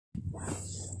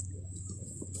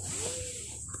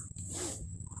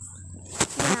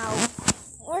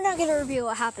not going to reveal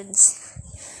what happens.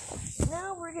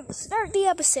 Now we're going to start the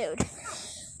episode.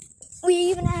 We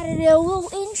even added a little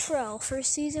intro for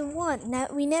season 1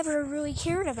 that we never really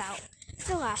cared about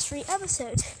the last 3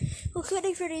 episodes. We're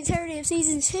coding for the entirety of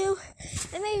season 2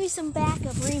 and maybe some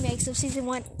backup remakes of season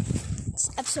 1,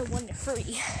 episode 1 to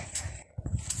 3.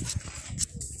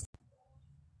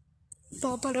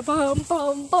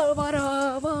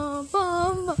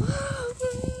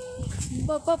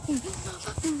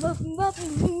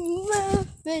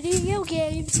 Video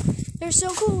games, they're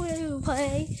so cool to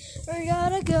play. We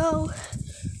gotta go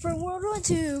from World War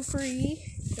II free.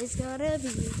 It's gotta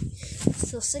be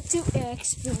so sick to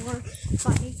explore,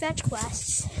 finding fetch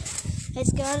quests.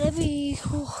 It's gotta be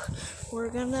cool. We're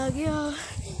gonna go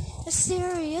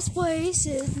mysterious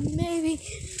places, maybe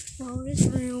bonus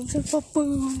rooms, and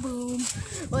boom, boom.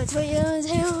 What's waiting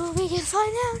until we can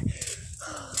find out?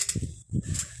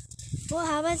 What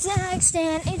happens next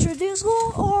and introduce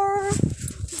more or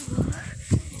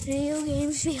video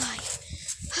games be like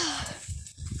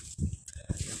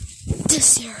the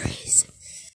series.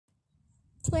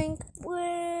 Blink,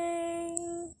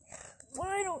 blink.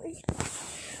 Why don't we?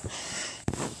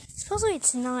 Supposedly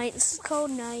it's night. This is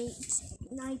called Nighters.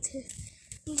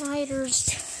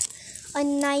 A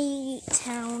night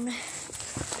town.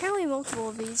 Apparently multiple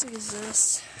of these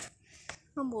exist. I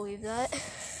don't believe that.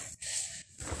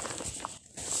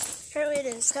 Apparently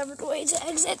they discovered a way to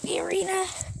exit the arena.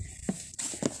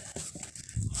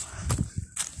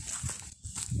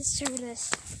 Let's do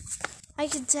this. I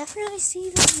can definitely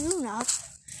see the moon up.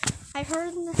 I've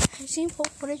seen full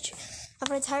footage of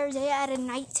an entire day at a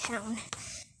night town.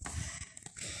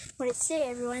 When it's day,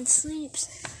 everyone sleeps.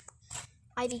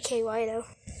 IDKY though.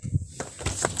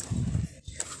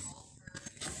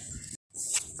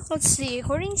 Let's see,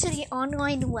 according to the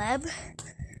online web,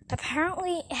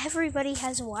 apparently everybody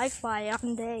has Wi-Fi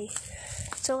on day.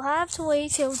 So we'll have to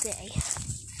wait till day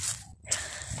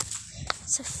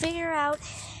to figure out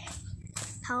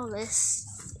how this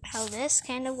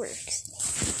kind of works.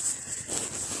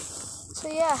 So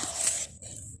yeah,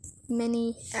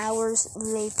 many hours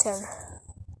later.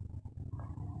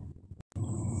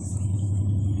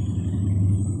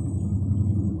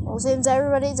 Well, seems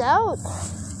everybody's out.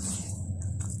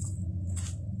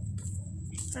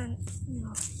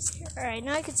 Alright,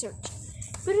 now I can search.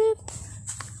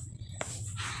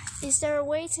 Is there a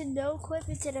way to no clip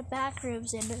into the back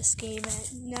rooms in this game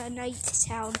at Night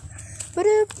Town?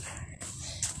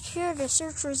 Here are the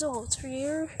search results for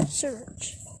your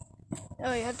search.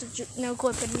 Oh, you have to no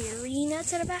clip in the arena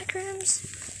to the back rooms?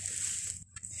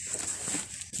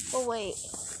 Oh wait,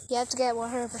 you have to get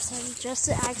 100% just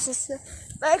to access the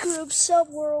back room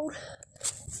subworld.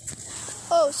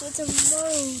 Oh, so it's a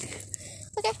mode.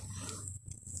 Okay.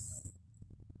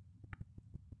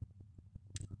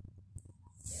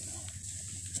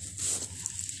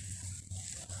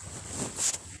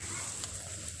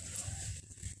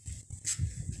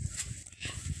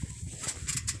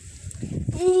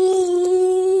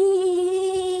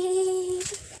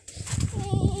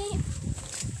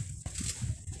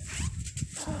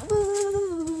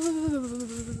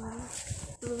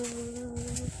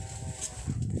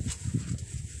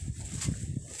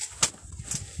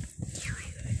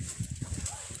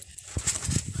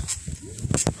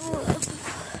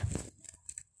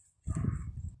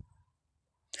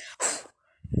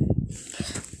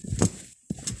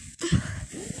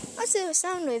 Let's do a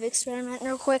sound wave experiment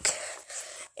real quick.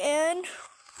 And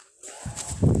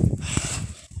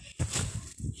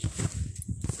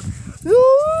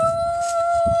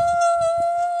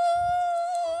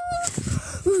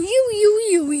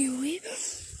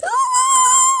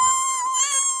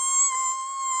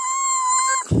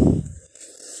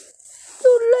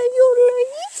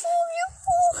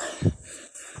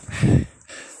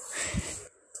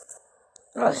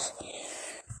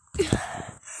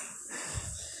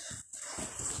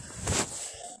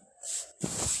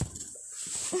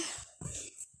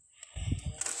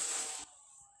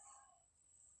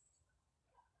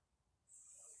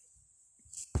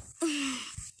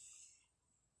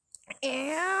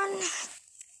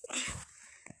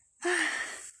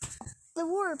the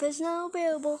warp is now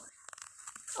available.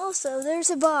 Also, there's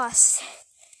a boss.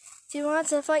 Do you want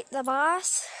to fight the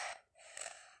boss?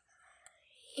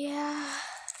 Yeah.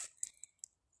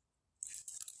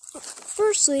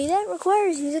 Firstly, that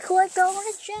requires you to collect all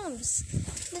the gems,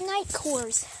 the night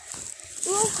cores,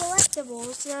 little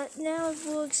collectibles that now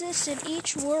will exist in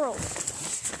each world.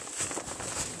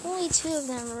 Only 2 of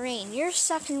them remain. You're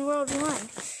stuck in World 1.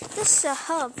 This is a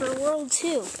hub for World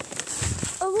 2.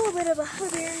 A little bit of a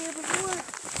hub area before.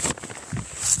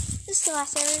 This is the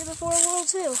last area before World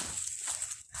 2.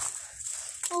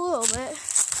 a little bit.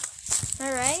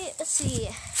 Alright, let's see.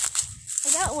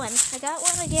 I got one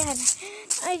again.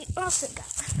 I also got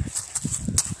one.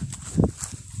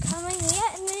 Coming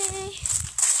at me.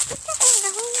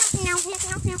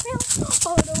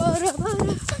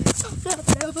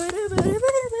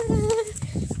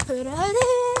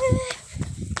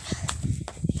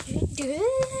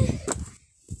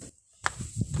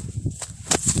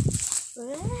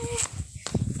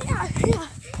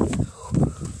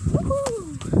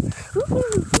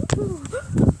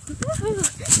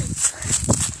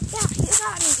 Yeah, you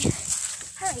got me.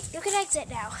 Alright, you can exit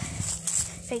now.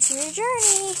 Facing your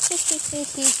journey.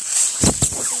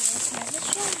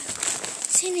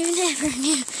 You never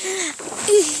knew.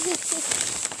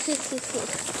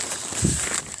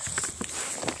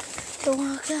 To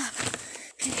walk up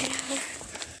and get over.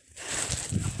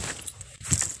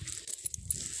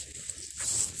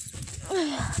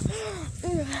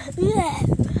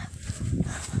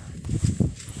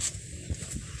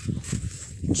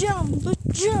 Jump,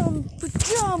 jump,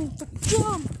 jump,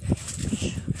 jump.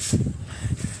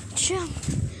 Jump.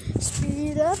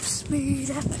 Speed up,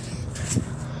 speed up.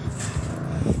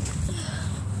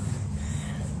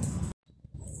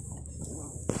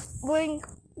 Boing,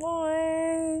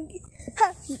 boing. Ha,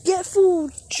 get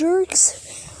fooled,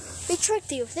 jerks. They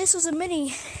tricked you. This was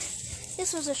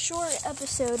a short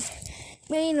episode.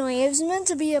 Mainly, it was meant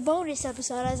to be a bonus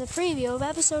episode as a preview of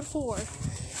episode 4.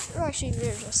 Or actually,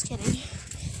 we're just kidding.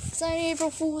 It's not April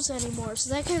Fool's anymore,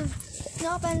 so that could have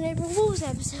not been an April Fool's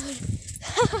episode.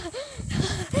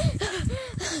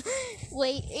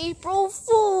 Wait, April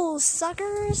Fools,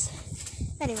 suckers!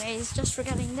 Anyways, just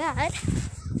forgetting that.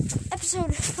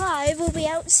 Episode 5 will be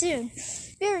out soon.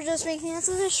 We were just making this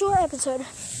as a short episode.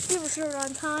 We were short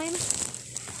on time.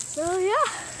 So, yeah.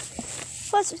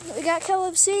 Plus, we got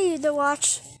Caleb C to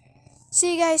watch.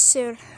 See you guys soon.